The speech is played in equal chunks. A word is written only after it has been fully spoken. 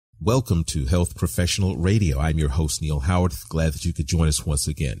Welcome to Health Professional Radio. I'm your host, Neil Howard. Glad that you could join us once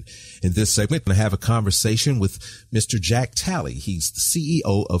again. In this segment, I'm going to have a conversation with Mr. Jack Talley. He's the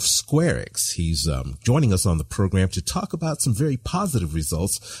CEO of Squarex. He's joining us on the program to talk about some very positive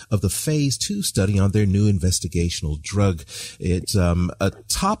results of the phase 2 study on their new investigational drug. It's a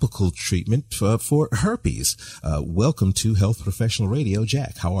topical treatment for herpes. Welcome to Health Professional Radio.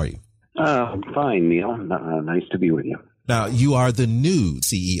 Jack, how are you? I'm fine, Neil. Nice to be with you. Now, you are the new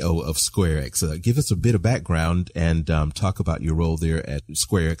CEO of Squarex. Give us a bit of background and talk about your role there at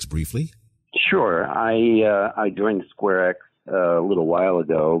Squarex briefly. Sure. I joined Squarex a little while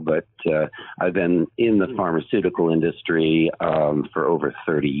ago, but I've been in the pharmaceutical industry for over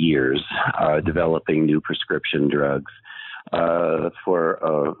 30 years, developing new prescription drugs for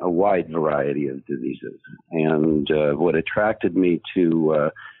a wide variety of diseases. And what attracted me to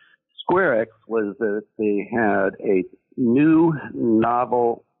Squarex was that they had a new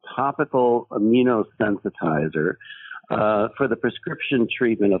novel topical immunosensitizer for the prescription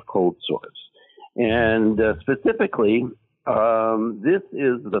treatment of cold sores. And specifically, this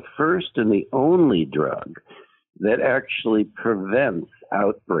is the first and the only drug that actually prevents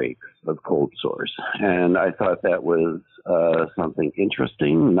outbreaks of cold sores. And I thought that was something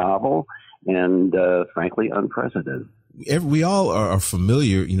interesting, novel, and frankly unprecedented. We all are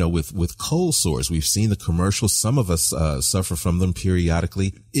familiar, with cold sores. We've seen the commercials. Some of us suffer from them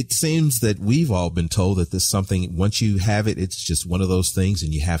periodically. It seems that we've all been told that this something, once you have it, it's just one of those things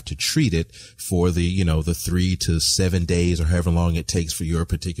and you have to treat it for the 3 to 7 days or however long it takes for your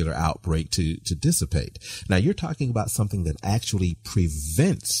particular outbreak to dissipate. Now, you're talking about something that actually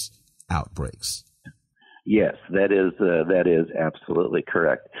prevents outbreaks. Yes, that is absolutely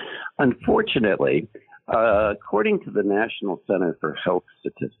correct. Unfortunately, according to the National Center for Health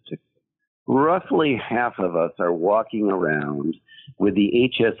Statistics, roughly half of us are walking around with the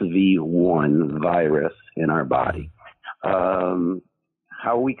HSV-1 virus in our body.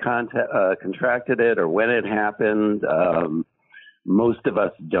 How we contracted it or when it happened, most of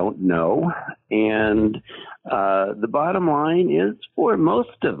us don't know. And the bottom line is, for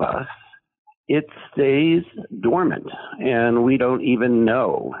most of us, it stays dormant, and we don't even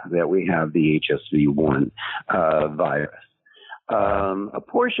know that we have the HSV-1 virus. A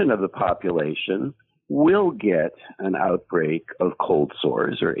portion of the population will get an outbreak of cold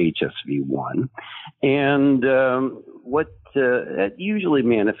sores or HSV-1, and it usually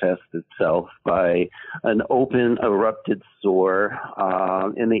manifests itself by an open, erupted sore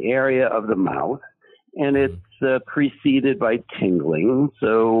in the area of the mouth. And it's preceded by tingling,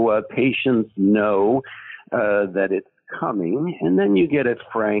 so patients know that it's coming, and then you get a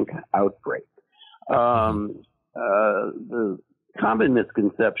frank outbreak. The common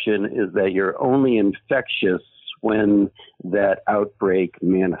misconception is that you're only infectious when that outbreak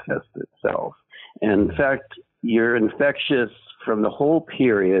manifests itself. And in fact, you're infectious from the whole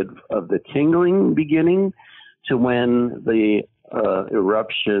period of the tingling beginning to when the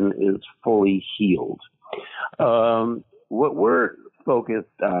eruption is fully healed. What we're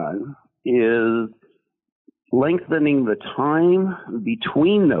focused on is lengthening the time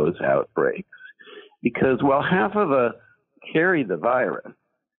between those outbreaks, because while half of us carry the virus,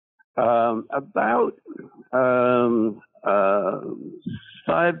 about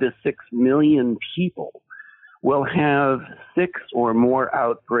 5 to 6 million people will have 6 or more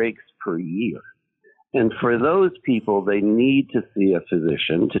outbreaks per year. And for those people, they need to see a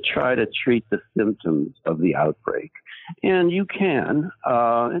physician to try to treat the symptoms of the outbreak. And you can.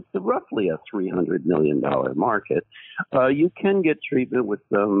 It's roughly a $300 million market. You can get treatment with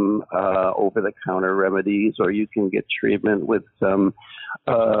some over-the-counter remedies, or you can get treatment with some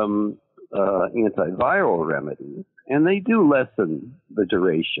antiviral remedies. And they do lessen the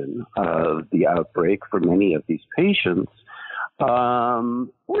duration of the outbreak for many of these patients.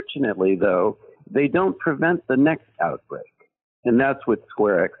 Fortunately, though, they don't prevent the next outbreak. And that's what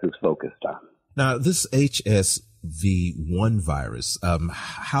Squarex is focused on. Now, this HSV-1 virus,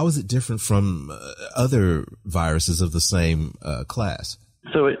 how is it different from other viruses of the same class?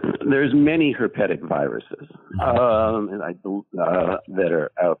 So there's many herpetic viruses that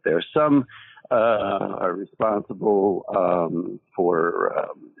are out there. Some are responsible for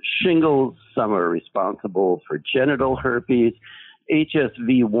shingles. Some are responsible for genital herpes.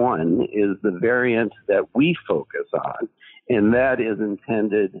 HSV-1 is the variant that we focus on, and that is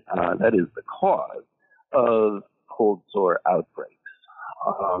the cause of cold sore outbreaks.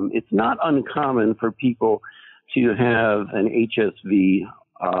 It's not uncommon for people to have an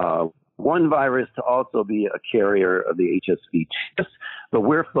HSV-1 virus to also be a carrier of the HSV-2, but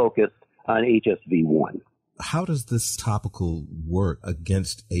we're focused on HSV-1. How does this topical work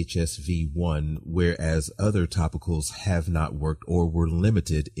against HSV-1, whereas other topicals have not worked or were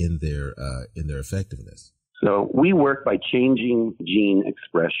limited in their effectiveness? So we work by changing gene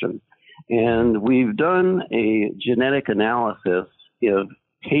expression, and we've done a genetic analysis of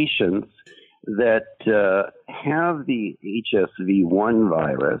patients that have the HSV-1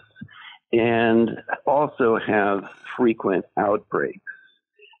 virus and also have frequent outbreaks.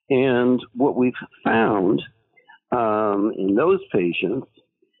 And what we've found in those patients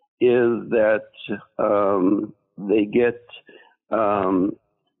is that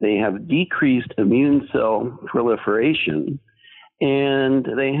they have decreased immune cell proliferation, and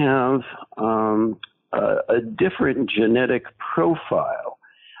they have a different genetic profile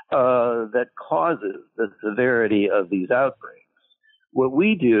that causes the severity of these outbreaks. What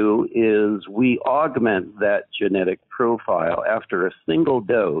we do is we augment that genetic profile after a single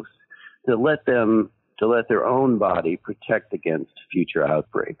dose to let their own body protect against future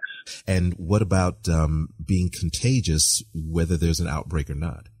outbreaks. And what about being contagious, whether there's an outbreak or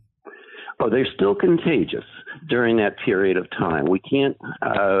not? Oh, they're still contagious during that period of time. We can't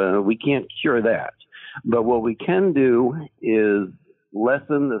cure that. But what we can do is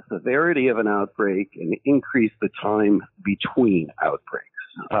lessen the severity of an outbreak and increase the time between outbreaks.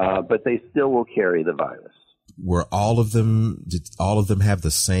 But they still will carry the virus. Did all of them have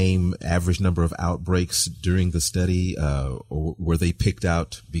the same average number of outbreaks during the study, or were they picked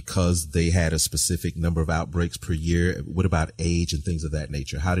out because they had a specific number of outbreaks per year? What about age and things of that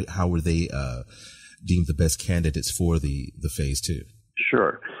nature? How were they deemed the best candidates for the phase 2?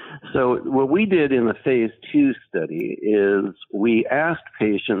 Sure. So what we did in the phase 2 study is we asked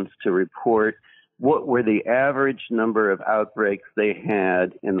patients to report what were the average number of outbreaks they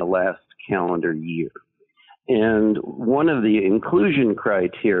had in the last calendar year. And one of the inclusion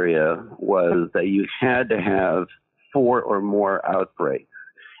criteria was that you had to have 4 or more outbreaks.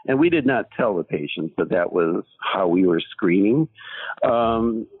 And we did not tell the patients that was how we were screening.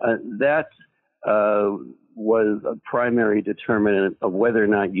 That was a primary determinant of whether or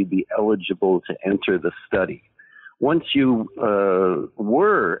not you'd be eligible to enter the study. Once you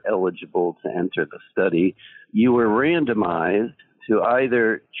were eligible to enter the study, you were randomized to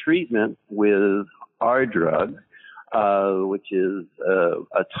either treatment with our drug, which is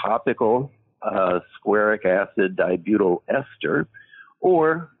a topical squaric acid dibutyl ester,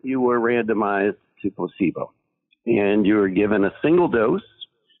 or you were randomized to placebo. And you were given a single dose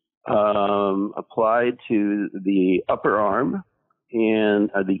applied to the upper arm and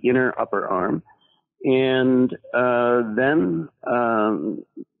the inner upper arm. And then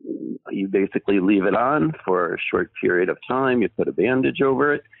you basically leave it on for a short period of time. You put a bandage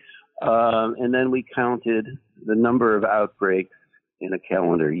over it. And then we counted the number of outbreaks in a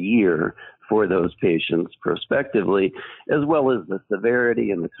calendar year for those patients prospectively, as well as the severity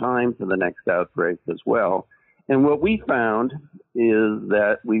and the time to the next outbreak as well. And what we found is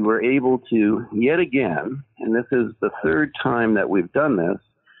that we were able to, yet again, and this is the third time that we've done this,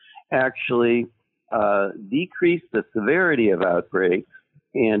 actually decrease the severity of outbreaks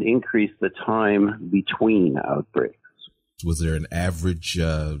and increase the time between outbreaks. Was there an average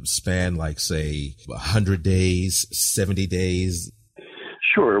span, like, say, 100 days, 70 days?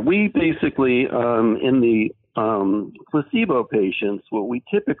 Sure. We basically, in the placebo patients, what we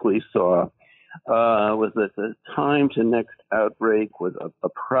typically saw was that the time to next outbreak was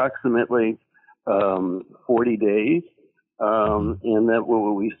approximately 40 days. And that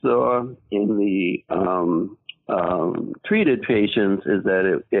what we saw in the treated patients is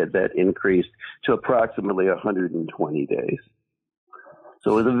that that increased to approximately 120 days.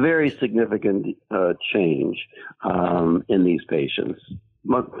 So it was a very significant change in these patients.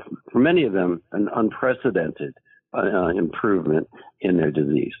 For many of them, an unprecedented improvement in their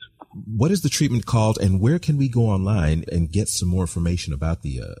disease. What is the treatment called, and where can we go online and get some more information about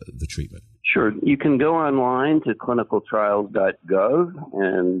the treatment? Sure. You can go online to clinicaltrials.gov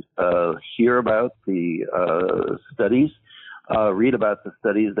and hear about the studies, read about the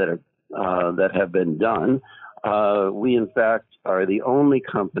studies that have been done. We, in fact, are the only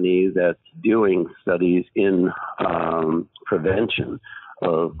company that's doing studies in prevention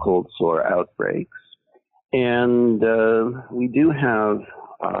of cold sore outbreaks. And we do have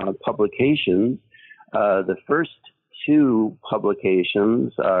publications. The first 2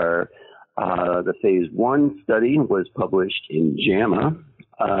 publications are the phase 1 study was published in JAMA,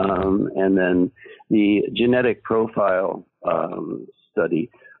 and then the genetic profile study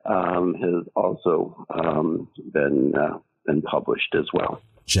has also been published as well.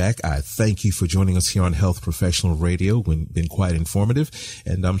 Jack, I thank you for joining us here on Health Professional Radio. Been quite informative,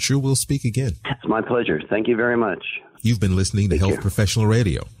 and I'm sure we'll speak again. It's my pleasure. Thank you very much. You've been listening to Health Professional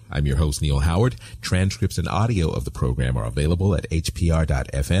Radio. I'm your host, Neil Howard. Transcripts and audio of the program are available at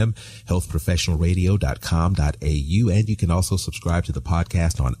hpr.fm, healthprofessionalradio.com.au, and you can also subscribe to the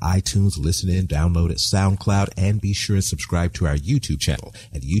podcast on iTunes, listen in, download it, SoundCloud, and be sure to subscribe to our YouTube channel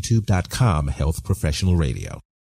at youtube.com, Health Professional Radio.